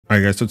All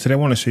right, guys, so today I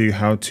want to show you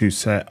how to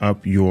set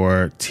up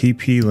your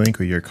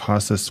TP-Link or your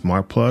Kasa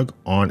Smart Plug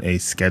on a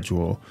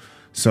schedule.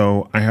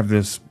 So I have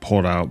this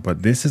pulled out,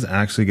 but this is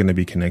actually going to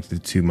be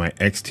connected to my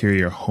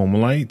exterior home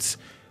lights.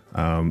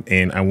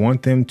 And I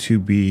want them to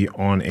be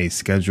on a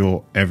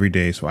schedule every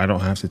day so I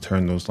don't have to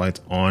turn those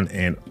lights on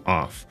and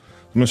off.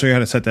 I'm going to show you how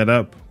to set that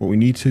up. What we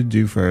need to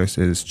do first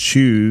is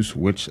choose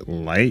which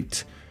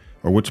light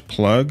or which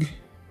plug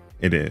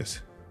it is.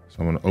 So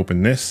I'm going to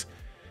open this.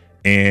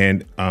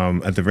 And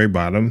at the very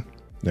bottom,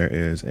 there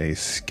is a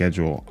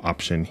schedule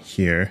option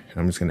here.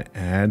 I'm just going to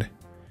add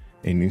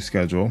a new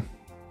schedule.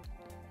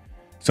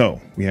 So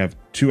we have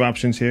two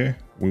options here.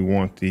 We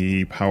want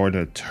the power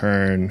to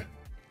turn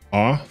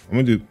off. I'm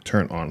going to do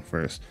turn on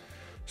first.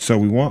 So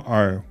we want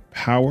our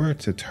power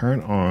to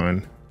turn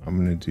on. I'm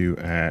going to do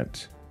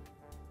at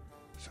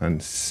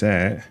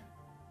sunset.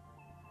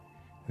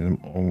 And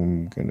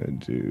I'm going to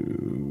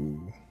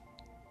do,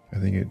 I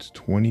think it's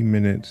 20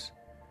 minutes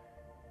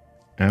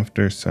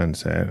after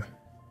sunset.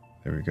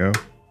 There we go.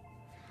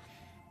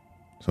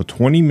 So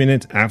 20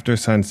 minutes after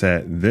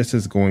sunset, this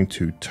is going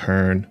to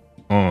turn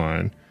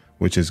on,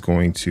 which is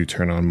going to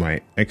turn on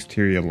my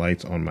exterior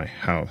lights on my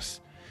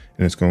house.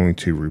 And it's going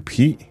to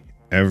repeat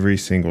every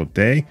single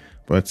day.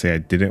 But let's say I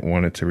didn't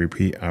want it to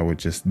repeat, I would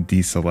just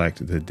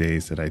deselect the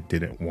days that I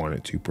didn't want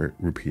it to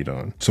repeat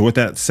on. So with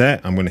that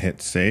set, I'm going to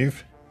hit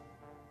save.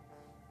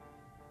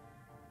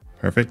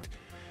 Perfect.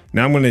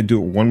 Now I'm going to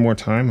do it one more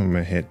time. I'm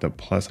going to hit the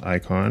plus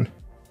icon.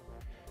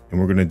 And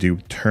we're going to do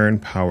turn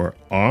power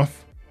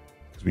off,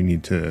 because we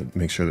need to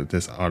make sure that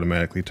this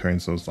automatically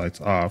turns those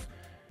lights off.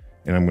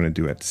 And I'm going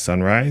to do at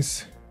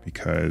sunrise,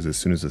 because as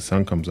soon as the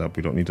sun comes up,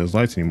 we don't need those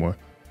lights anymore.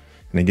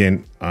 And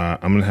again, I'm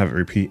going to have it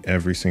repeat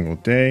every single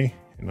day,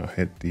 and I'll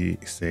hit the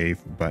save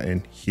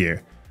button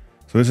here.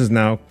 So this is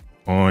now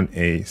on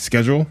a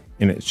schedule,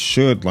 and it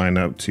should line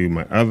up to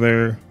my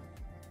other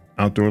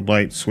outdoor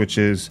light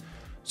switches.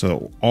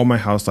 So all my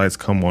house lights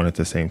come on at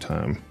the same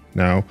time.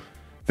 Now,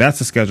 that's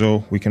the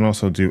schedule. We can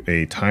also do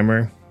a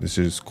timer. This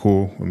is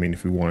cool. I mean,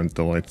 if we want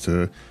the lights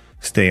to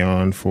stay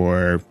on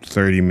for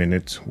 30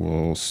 minutes,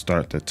 we'll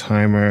start the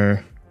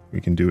timer. We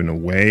can do an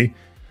away.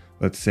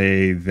 Let's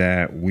say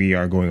that we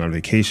are going on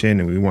vacation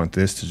and we want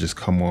this to just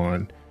come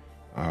on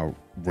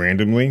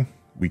randomly.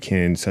 We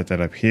can set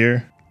that up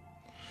here.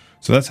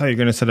 So that's how you're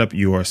going to set up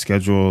your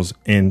schedules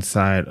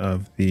inside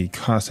of the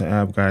Kasa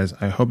app, guys.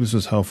 I hope this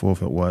was helpful.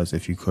 If it was,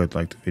 if you could,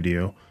 like the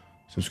video,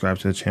 subscribe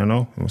to the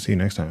channel, and we'll see you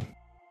next time.